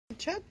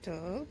job,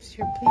 Dobbs.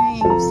 You're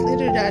playing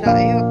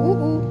Slither.io. Ooh,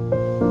 ooh.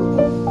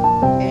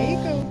 There you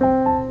go.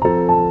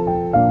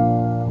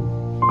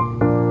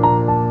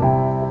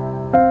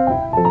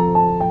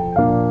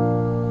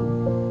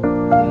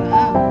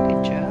 Wow,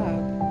 good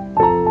job.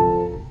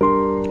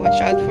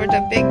 Watch out for the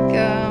big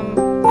worm.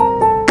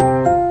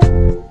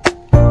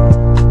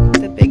 Watch out for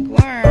the big worm.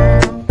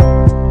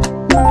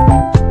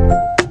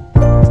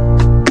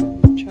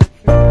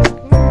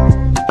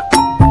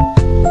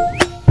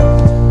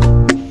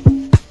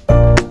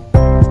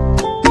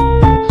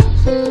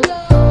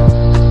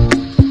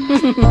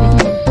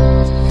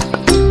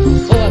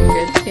 Oh, I'm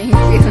good, thank you.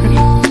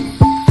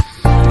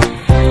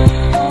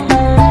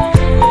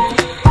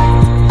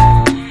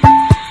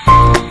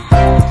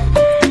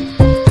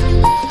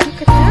 Look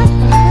at that,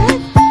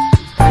 bud.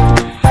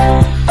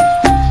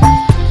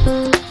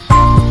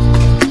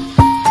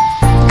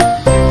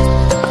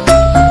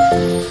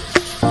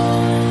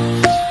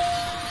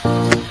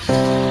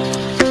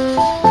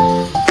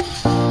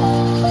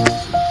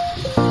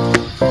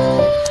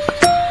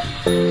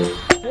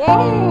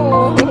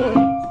 Whoa!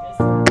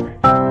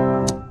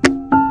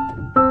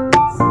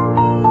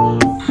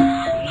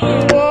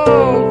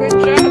 Whoa, good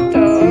job,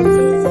 Dobbs.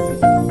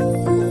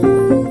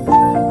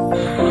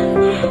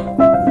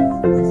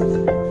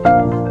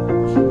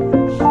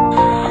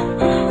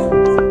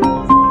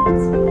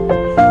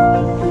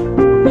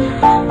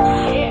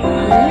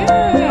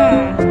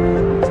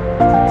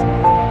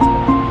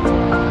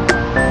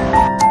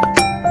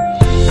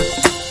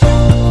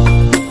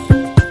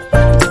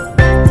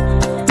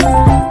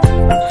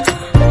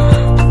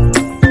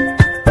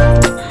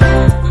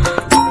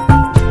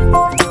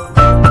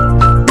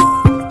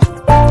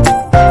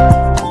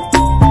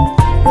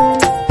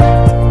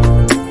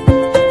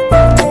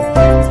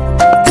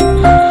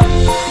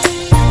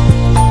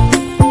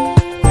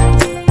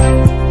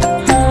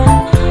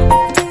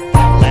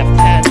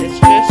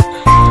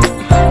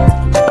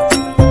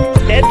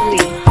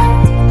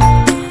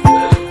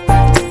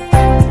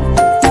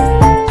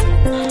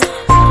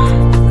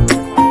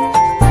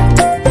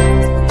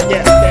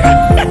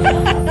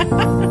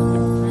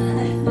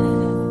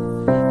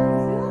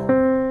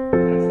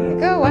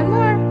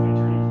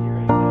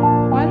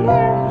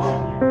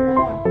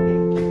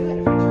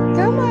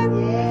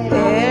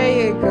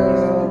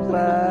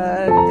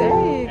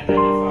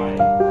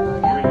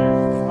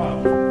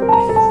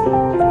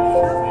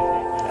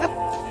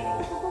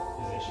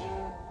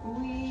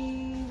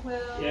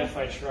 If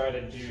I try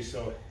to do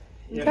so,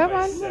 if Come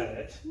I on. set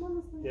it,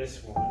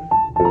 this one.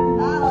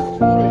 Oh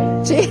my!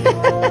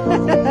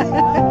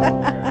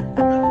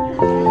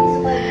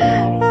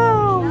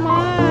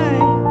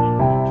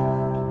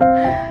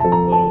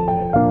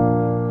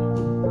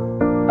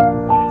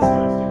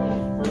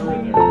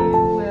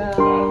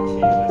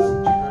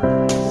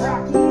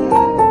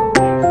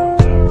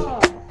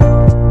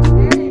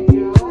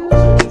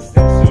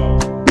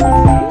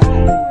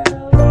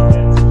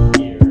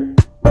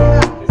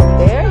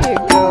 There you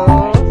go.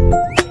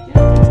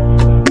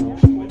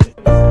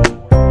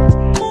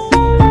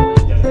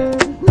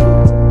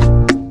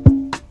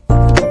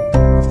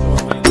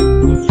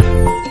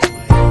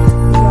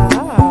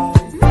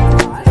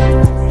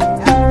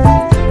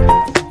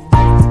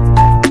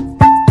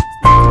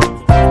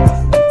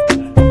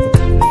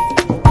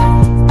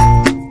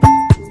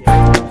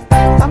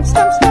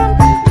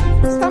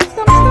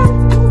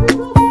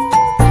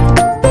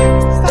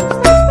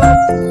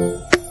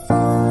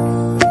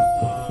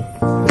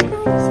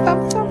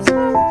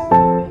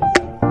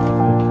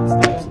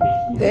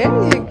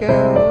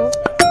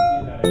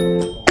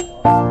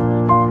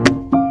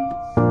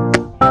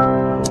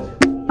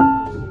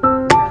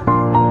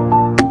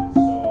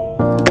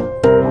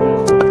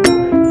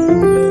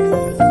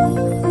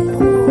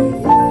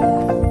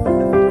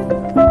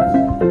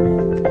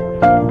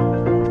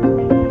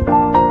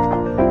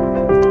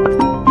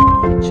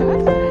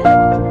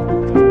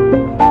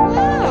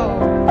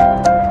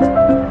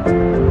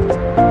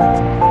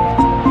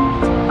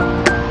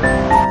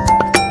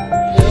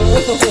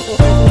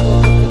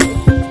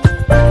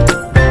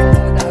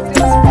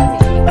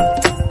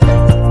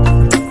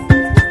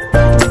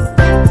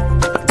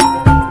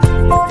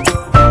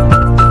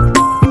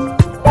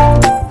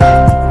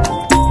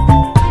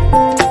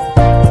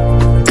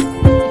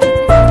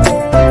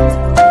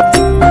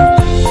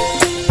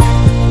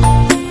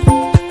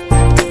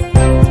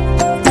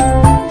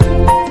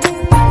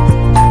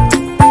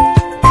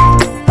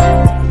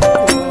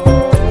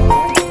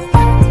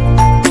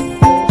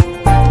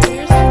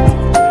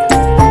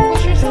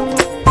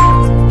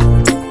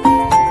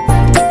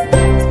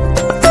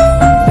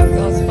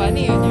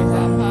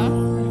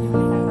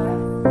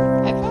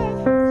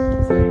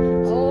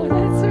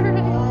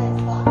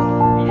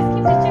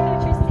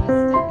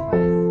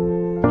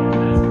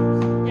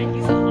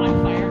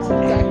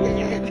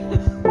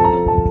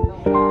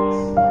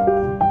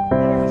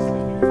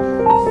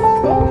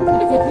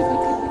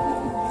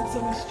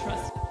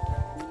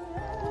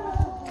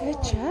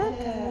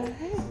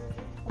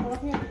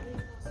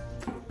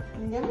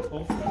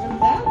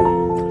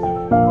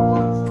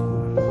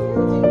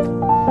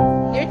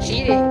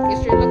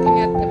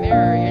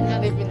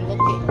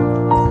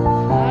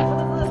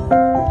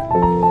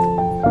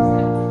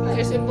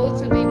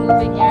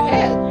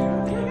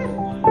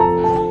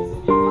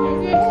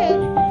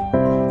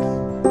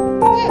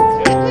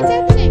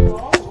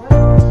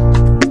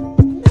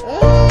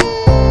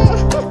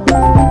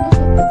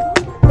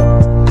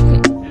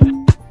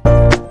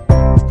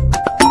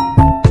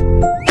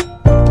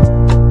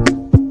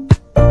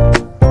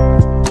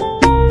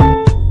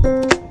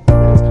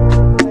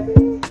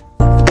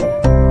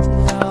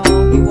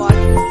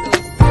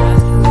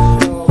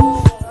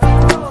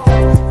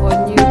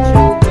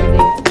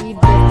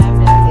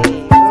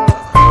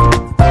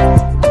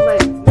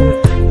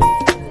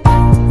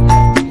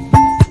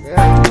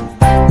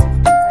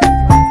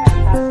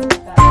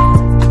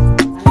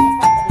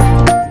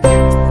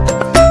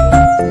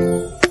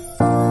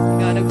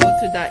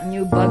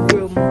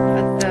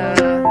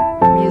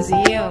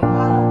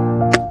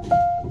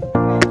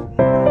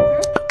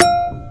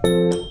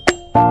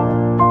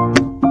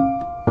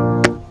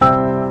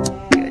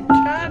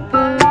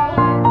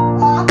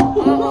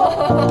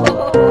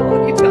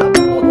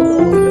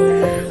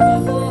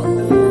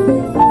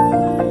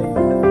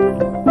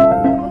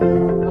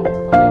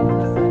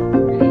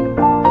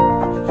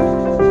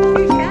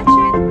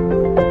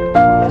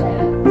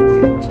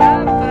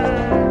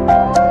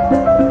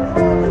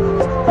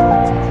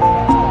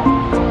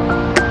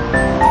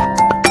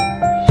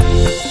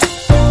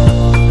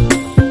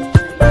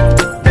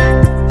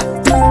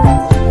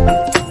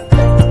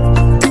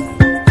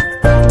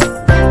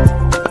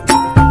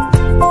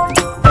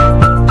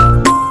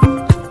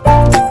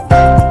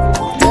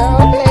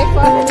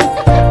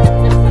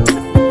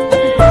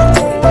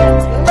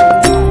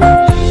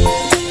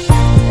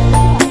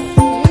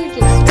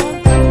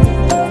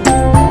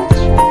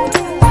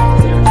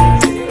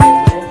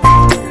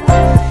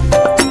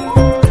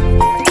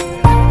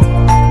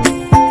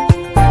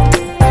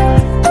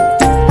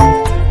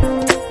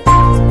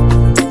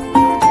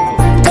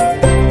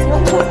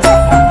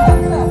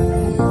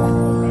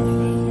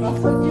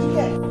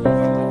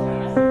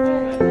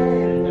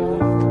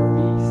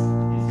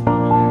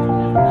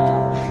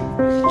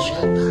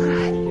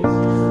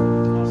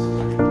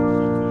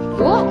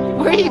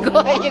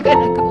 You're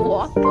gonna go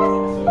walk.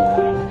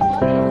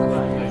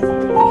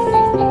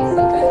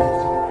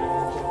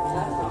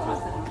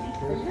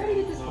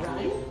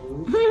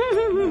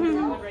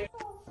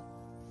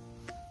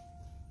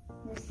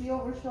 You see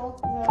over shoulder,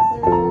 see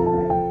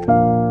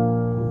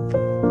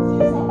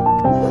yourself?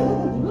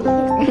 Who's that?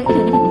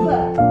 Who's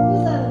that in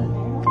there?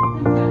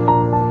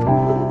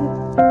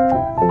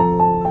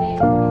 Hey,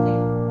 what do you think?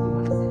 Do you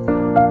want to sit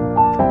down?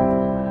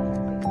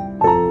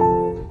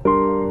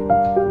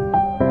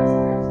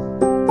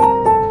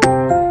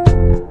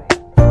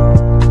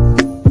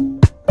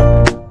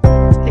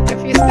 Take a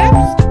few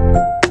steps.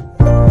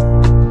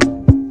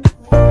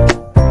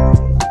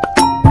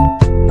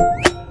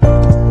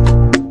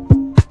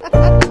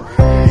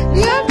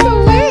 You have to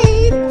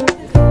wait.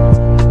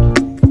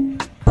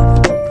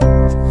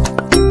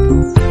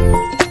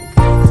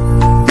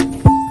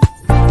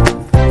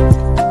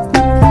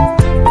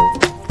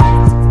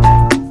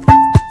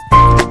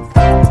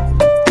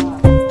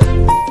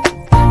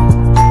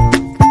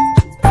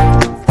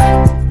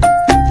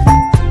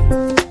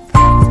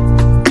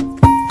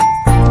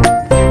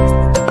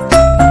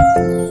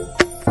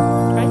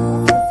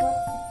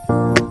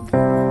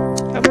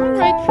 Come on,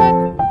 right foot.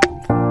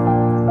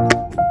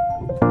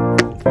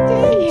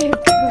 There you go.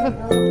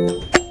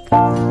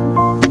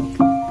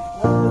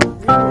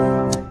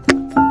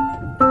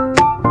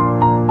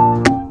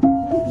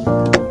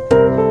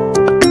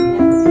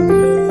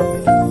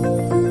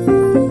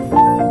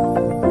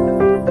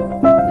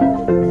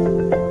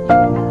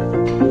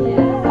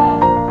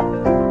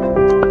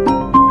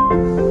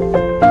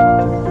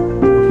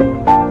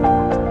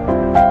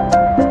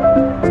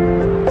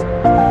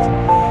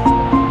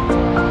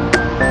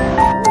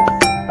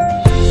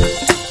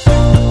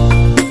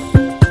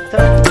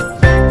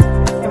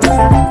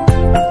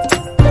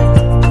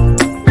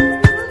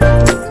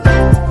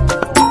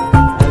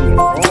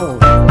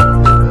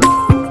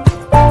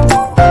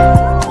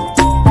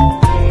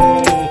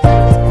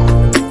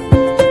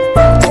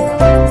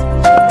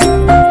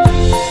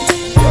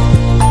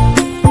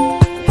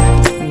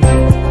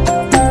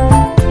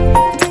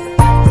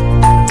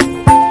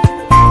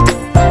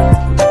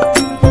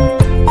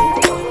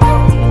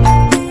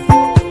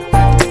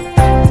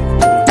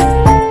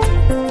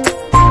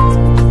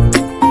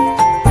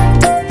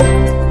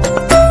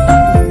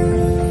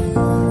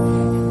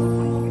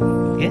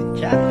 Good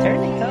job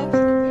turning, Cubs.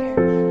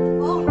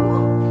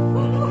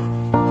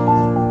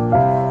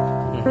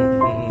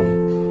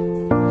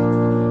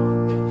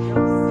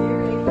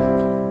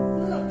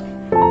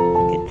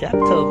 Good job,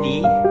 Toby.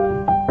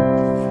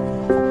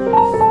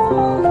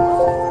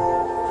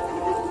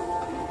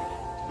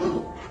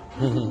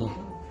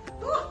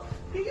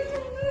 You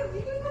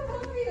can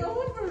run me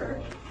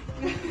over.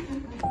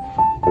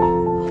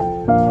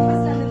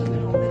 Stand in the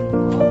middle.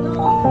 Oh no.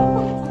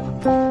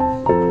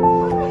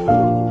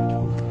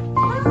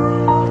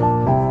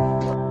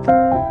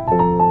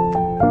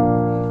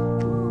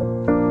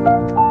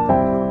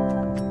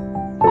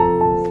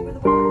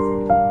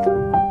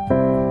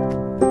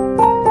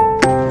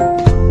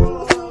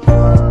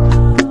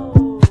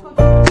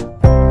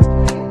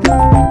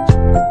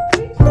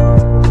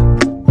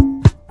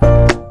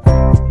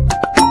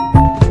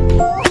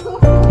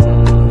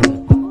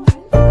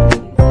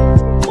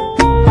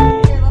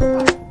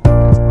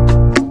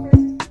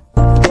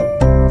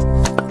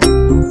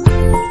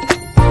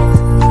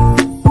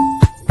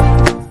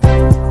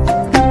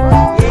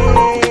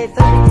 Yay,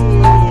 Toby!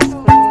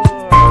 Score!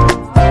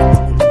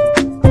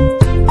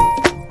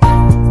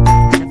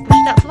 Push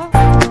that block.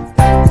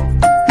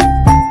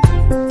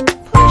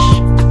 Push.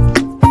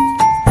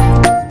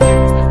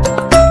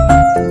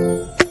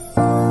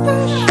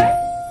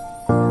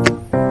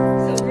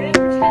 So we're gonna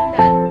pretend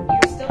that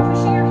you're still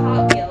pushing your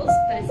Hot Wheels,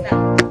 but it's that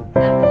block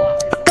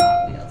is the Hot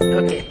Wheels.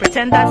 Okay,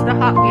 pretend that's the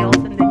Hot Wheels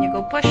and then you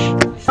go push.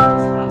 Push those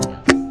Hot Wheels.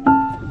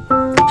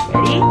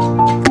 Ready?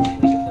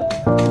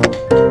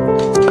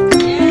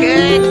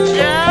 Good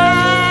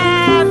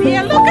job!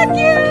 Yeah, look at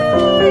you!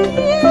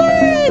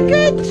 Yay!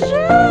 Good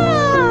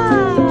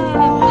job!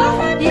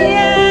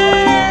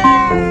 Yay!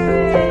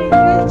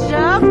 Good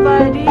job,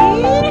 buddy!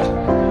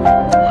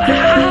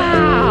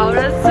 Wow,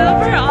 that's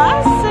super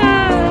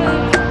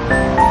awesome!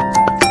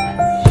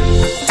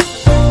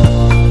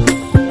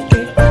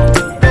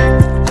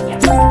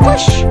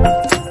 Push!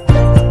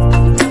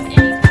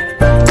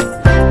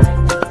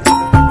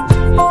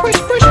 Push,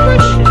 push,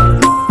 push!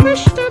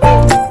 Push, Toby!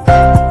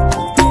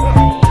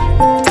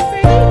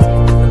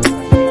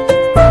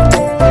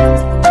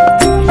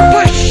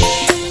 Push!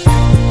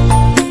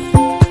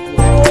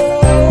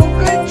 Oh,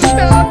 good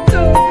job,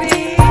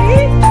 Toby!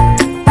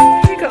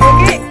 Here you go,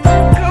 okay?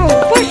 Go,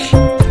 push,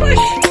 push,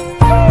 push!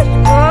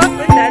 Oh,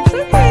 but that's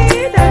okay,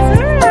 that's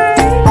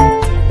alright.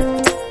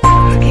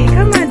 Okay,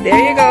 come on,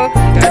 there you go.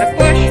 Gotta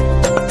push.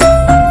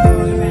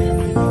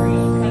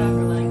 Cut off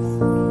your legs.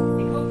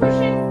 They go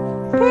pushing.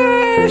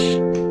 Push!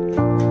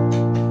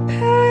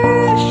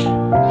 Push!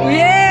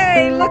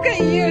 Yay! Look at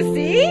you,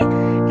 see?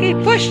 Okay,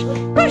 push!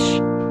 Push!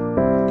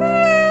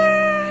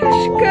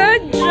 Push!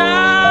 Good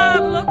job!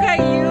 Look at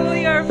you,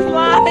 you're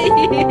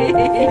flying!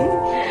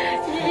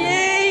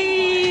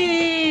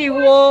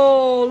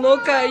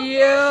 look at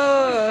you.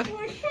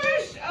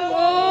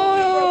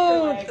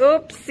 Oh,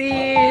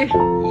 oopsie.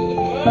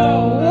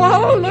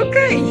 Whoa, look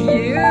at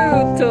you,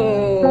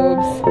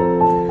 Tobes.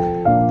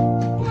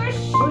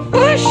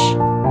 Push.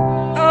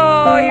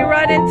 Oh, you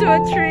ran into a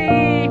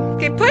tree.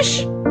 Okay, push.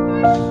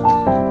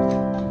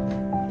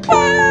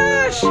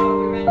 Push.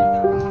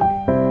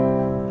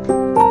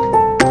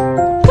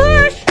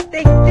 Push.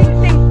 Think, think,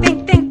 think, think,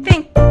 think,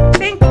 think,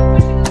 think,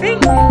 think.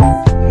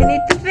 You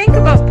need to think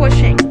about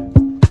pushing.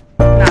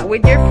 Not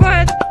with your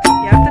foot.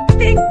 You have to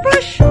think,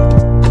 push.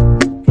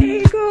 There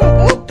you go.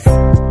 Oops.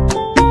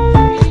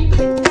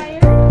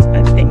 I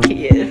think he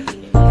is.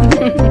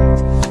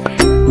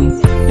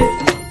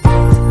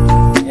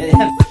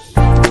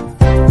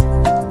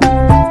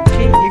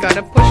 Okay, you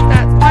gotta push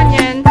that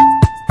onion.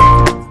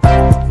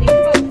 Think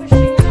about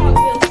pushing your Hot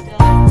Wheels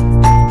still.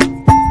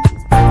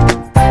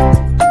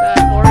 The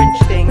orange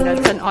thing,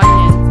 that's an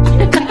onion.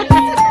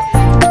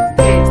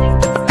 Okay,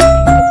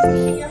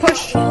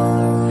 push.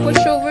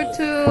 Push over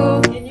to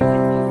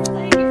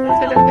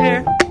the pear.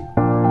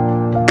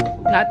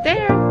 Not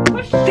there.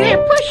 There,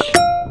 push.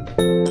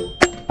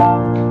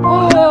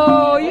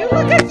 Oh, you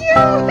look at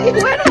you. You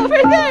went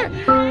over there.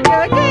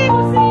 You're okay.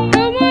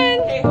 Come on.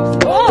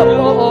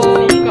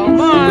 Oh,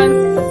 come on.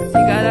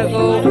 You gotta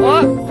go.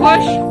 Oh,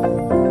 push.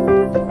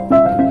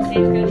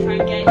 He's gonna try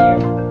and get you.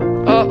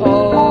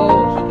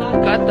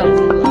 Uh-oh. Got the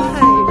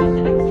light.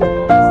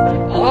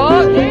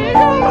 Oh, there you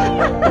go.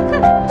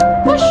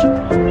 Push.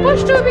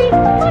 Push, Toby.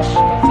 Push.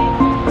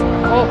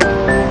 Oh.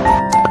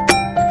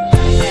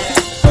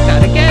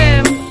 Gotta get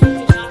him.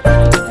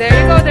 There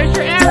you go. There's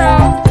your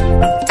arrow.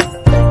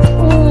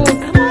 Oh,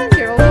 come on.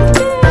 You're almost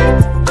there.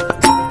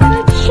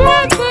 Good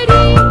job,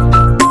 buddy.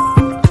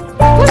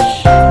 Push.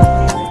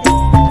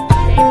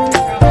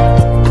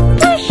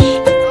 Push.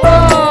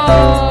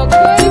 Oh,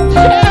 good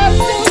job,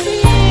 Toby.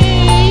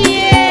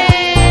 Yay.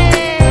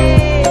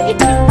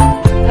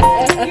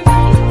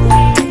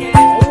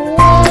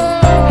 Whoa.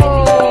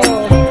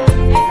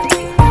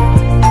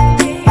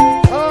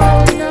 Oh,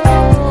 no.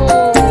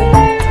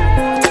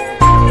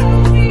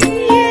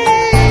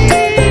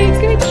 Yay.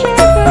 Good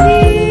job,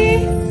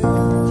 buddy.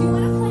 Do you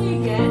want to play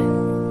again?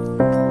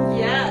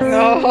 Yes.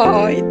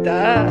 Oh, he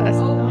does.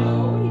 Oh no,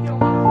 you don't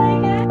want to play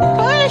again?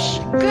 Push.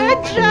 Good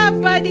job,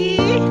 buddy.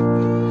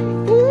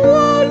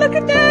 Whoa, look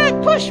at that.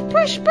 Push,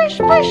 push, push,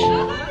 push.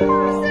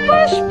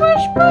 Push,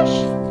 push, push.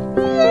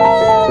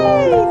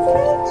 Yay.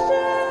 Good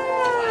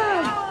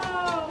job.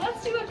 Oh,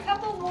 let's do a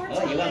couple more times.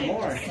 Oh, you want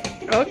more?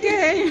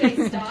 Okay.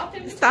 Stop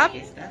and Stop.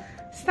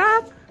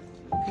 Stop.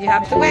 You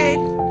have to wait.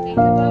 think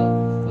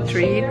about pushing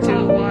 3, your 2,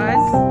 Hot 1.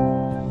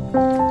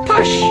 Wheels.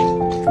 Push.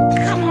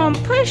 Come on,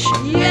 push.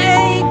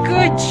 Yay.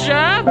 Good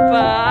job,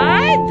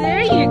 bud.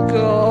 There you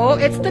go.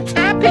 It's the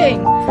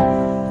tapping.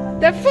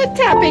 The foot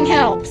tapping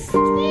helps.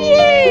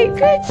 Yay.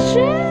 Good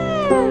job.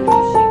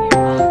 Pushing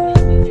your Hot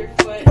Wheels with your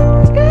foot.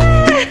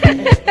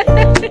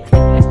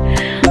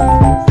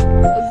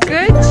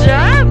 Good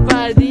job,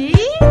 buddy.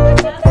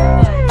 Look at that.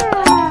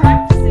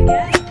 Practice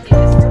again. Okay,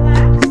 just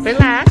relax.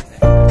 Relax.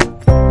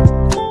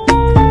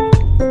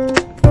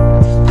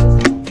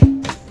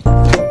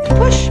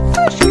 Push,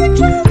 push. Good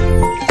job.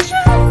 Good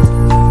job.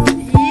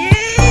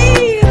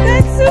 Yay.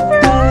 That's super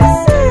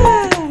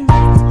awesome.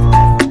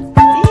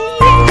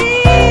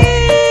 Yay.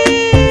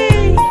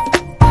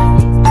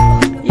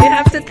 You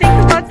have to think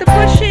about the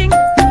pushing.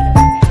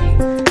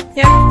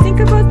 You have to think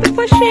about the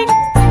pushing.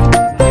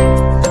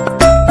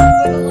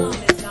 Foot alone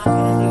is not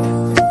going to do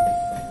it.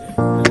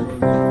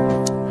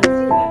 Let's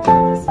do one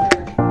more just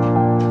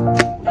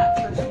for that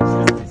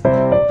first.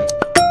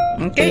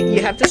 Okay, you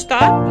have to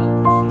stop.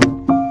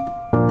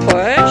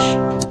 Push.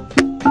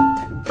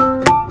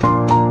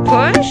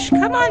 Push.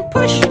 Come on,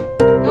 push.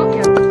 Oh, you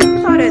have to think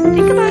about it.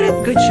 Think about it.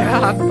 Good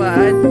job,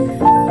 bud.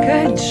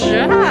 Good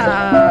job.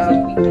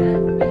 We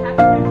have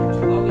to remember to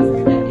always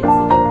connect it so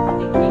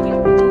that thinking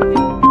and moving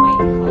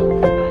might help,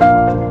 but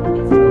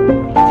it's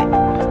moving.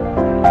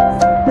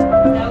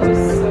 That was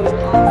so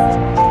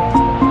awesome.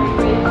 Are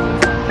you ready to do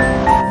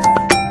something else?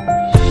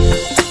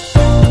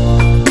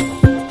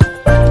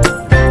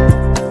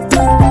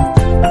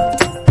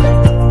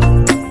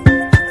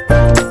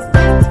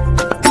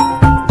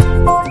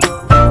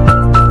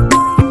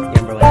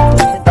 Remember when I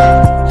pushed it?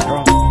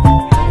 Strong.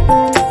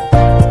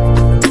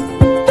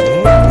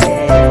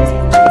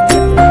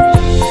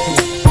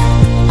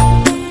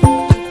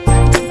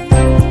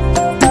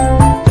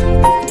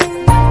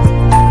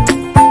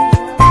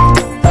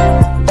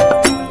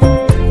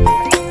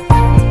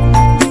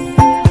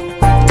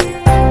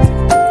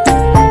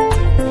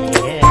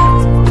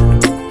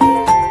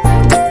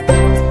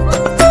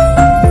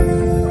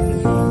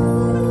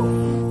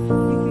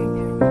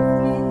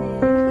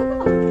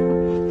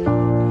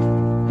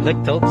 Look,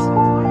 Topes.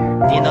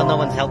 Do you know no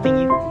one's helping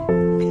you?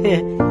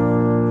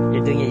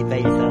 You're doing it by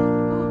yourself.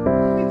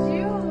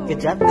 Good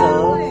job,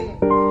 Topes.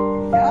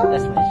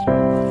 That's my shirt.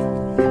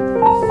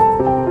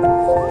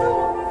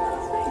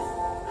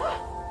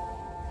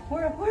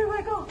 Where do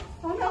I go?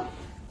 Oh no.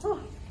 Oh.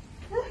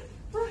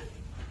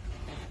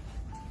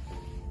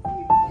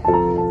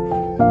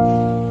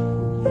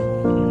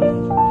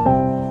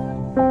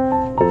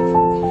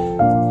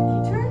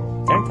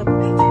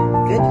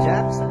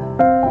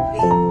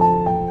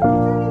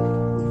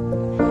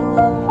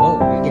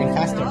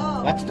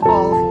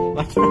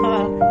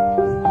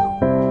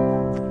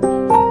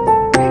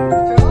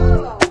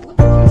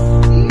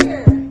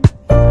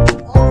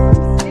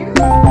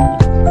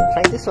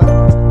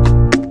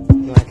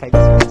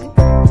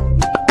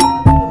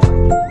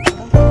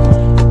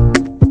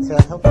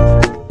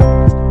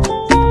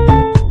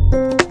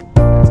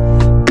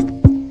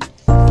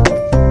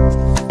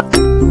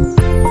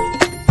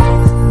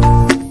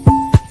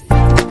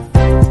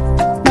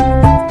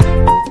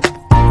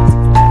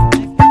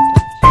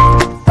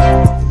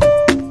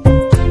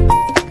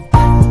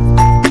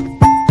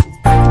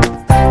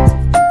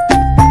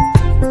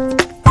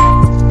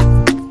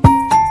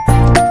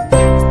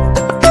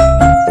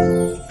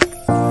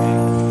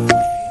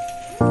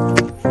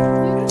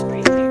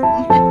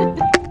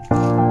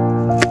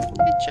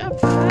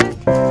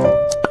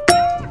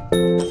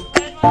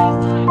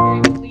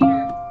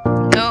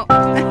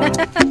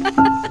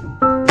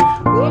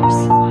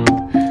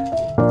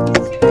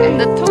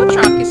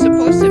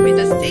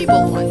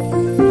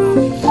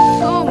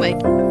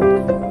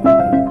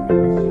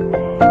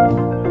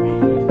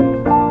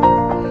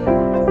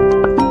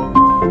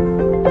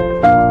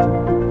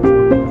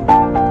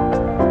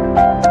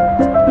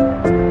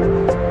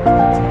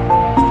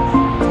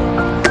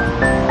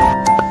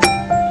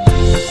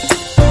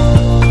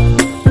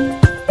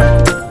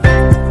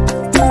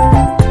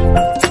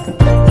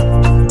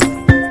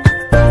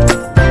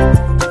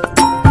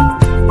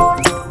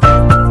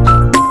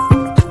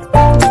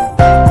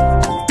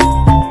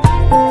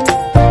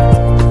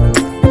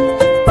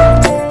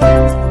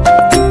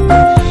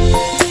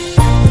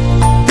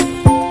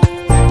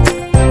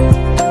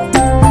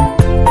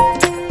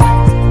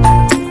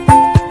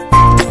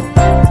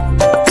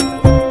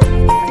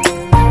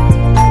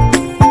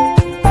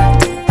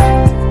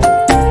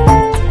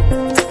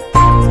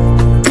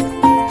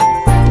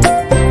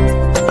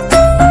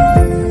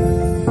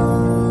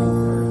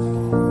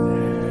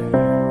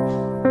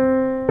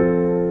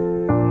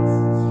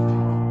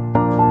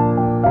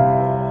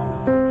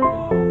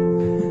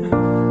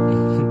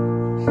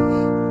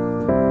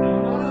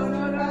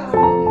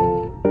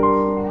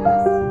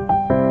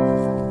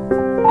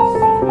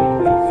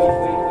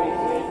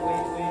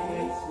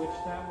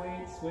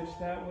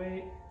 that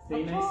way.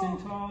 Stay nice and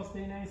tall,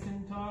 stay nice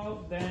and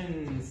tall.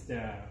 Then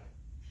step.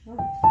 No,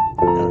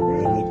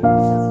 they need.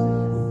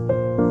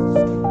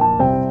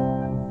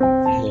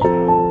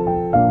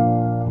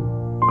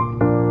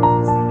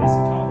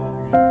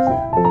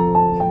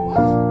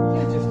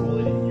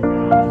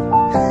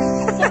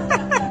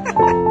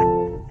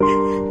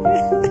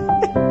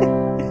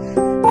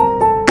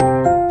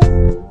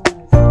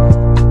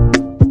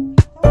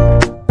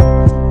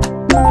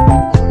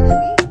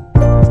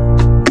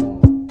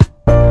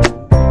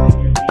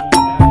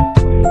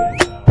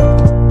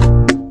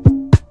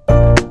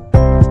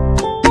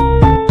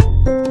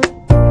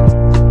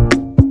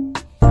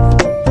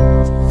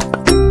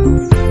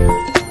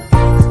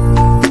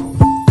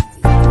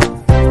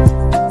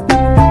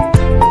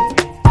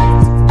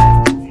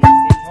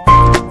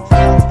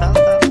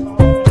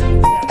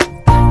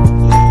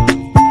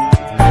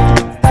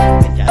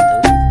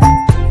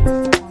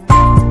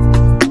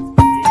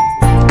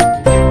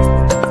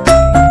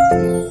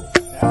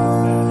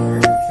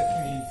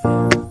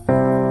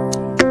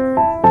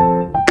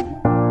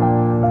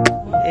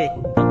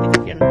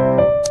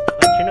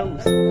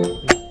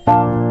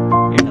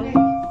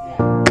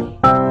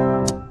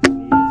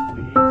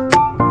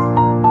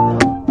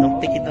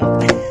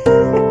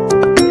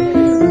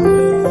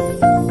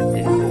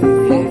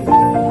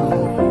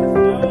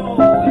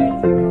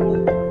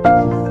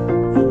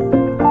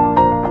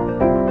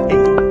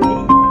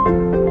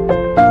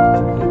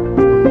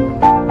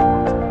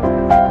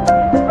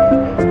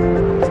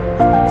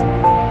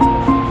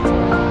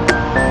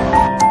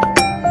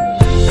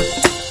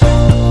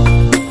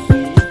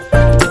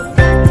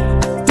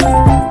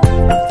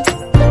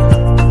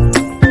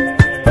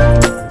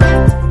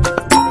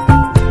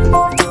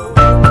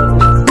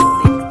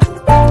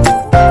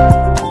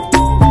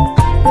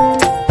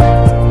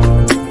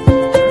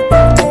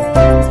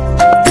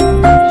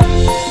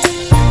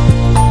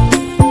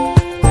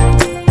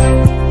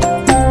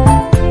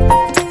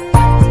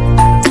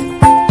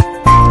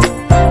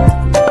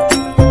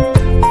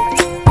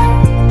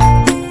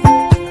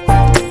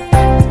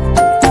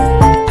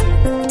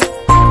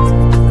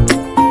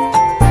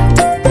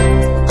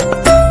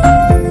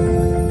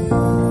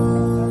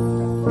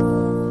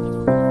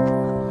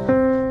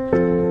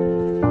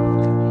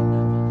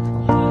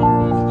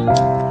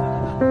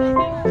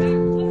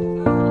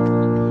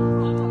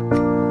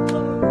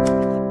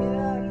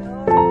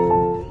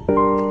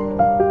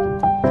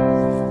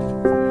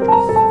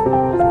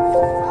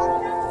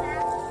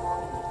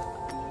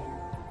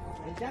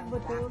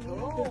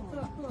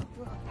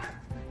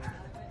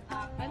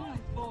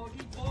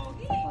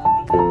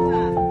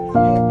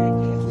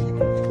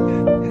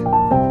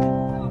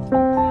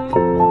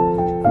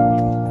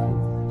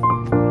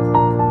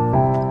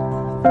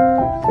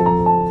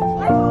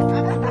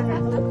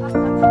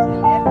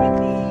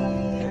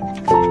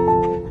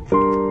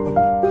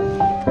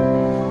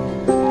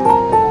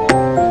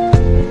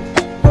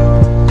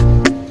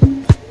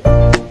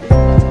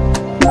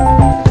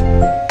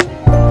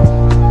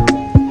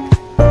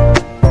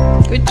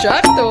 Good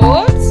job,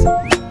 Toads.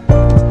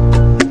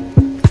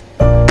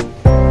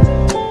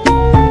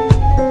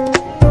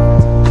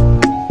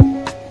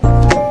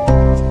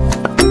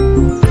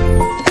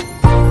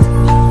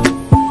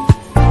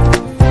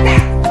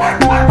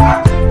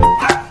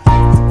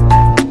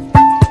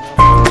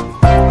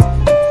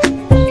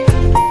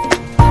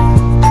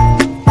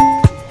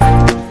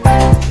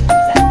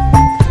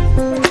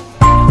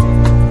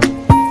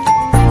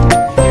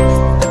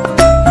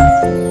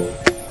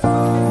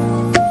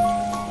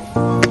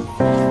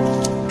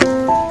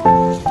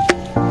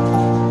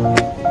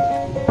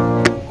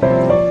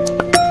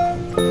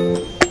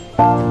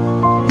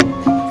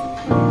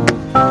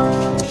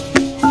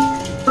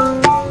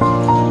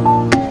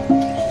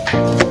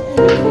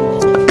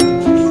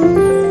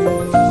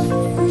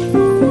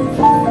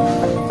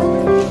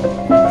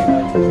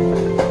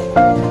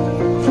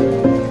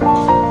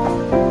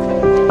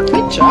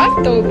 Good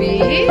job,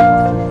 Toby.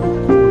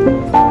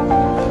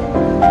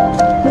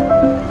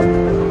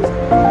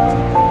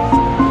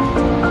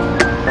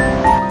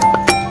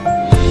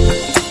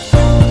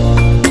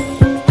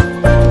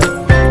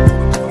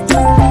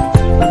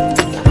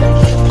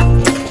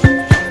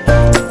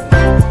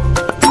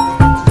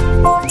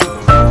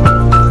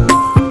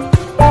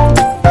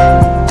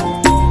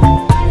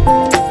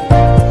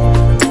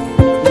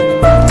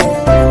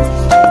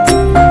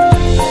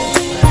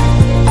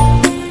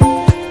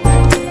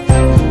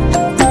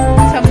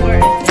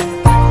 Somewhere.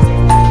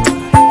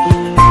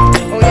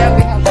 Oh yeah,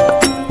 we have.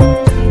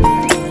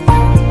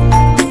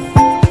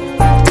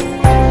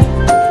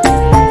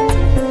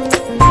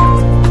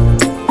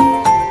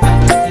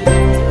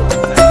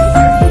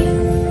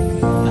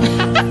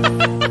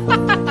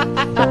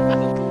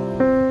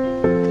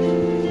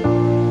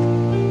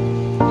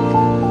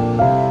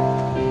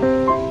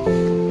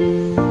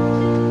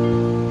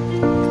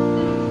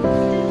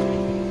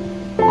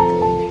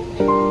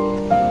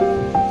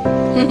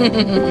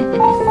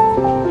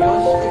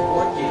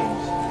 Board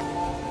games.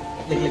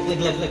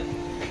 Look.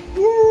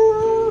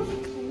 Woof,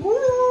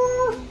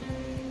 woof.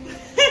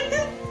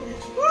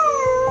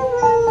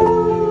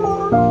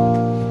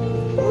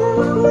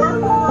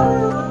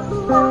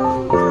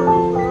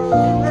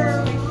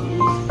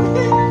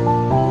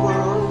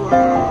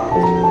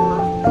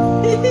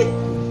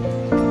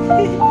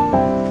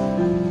 Good.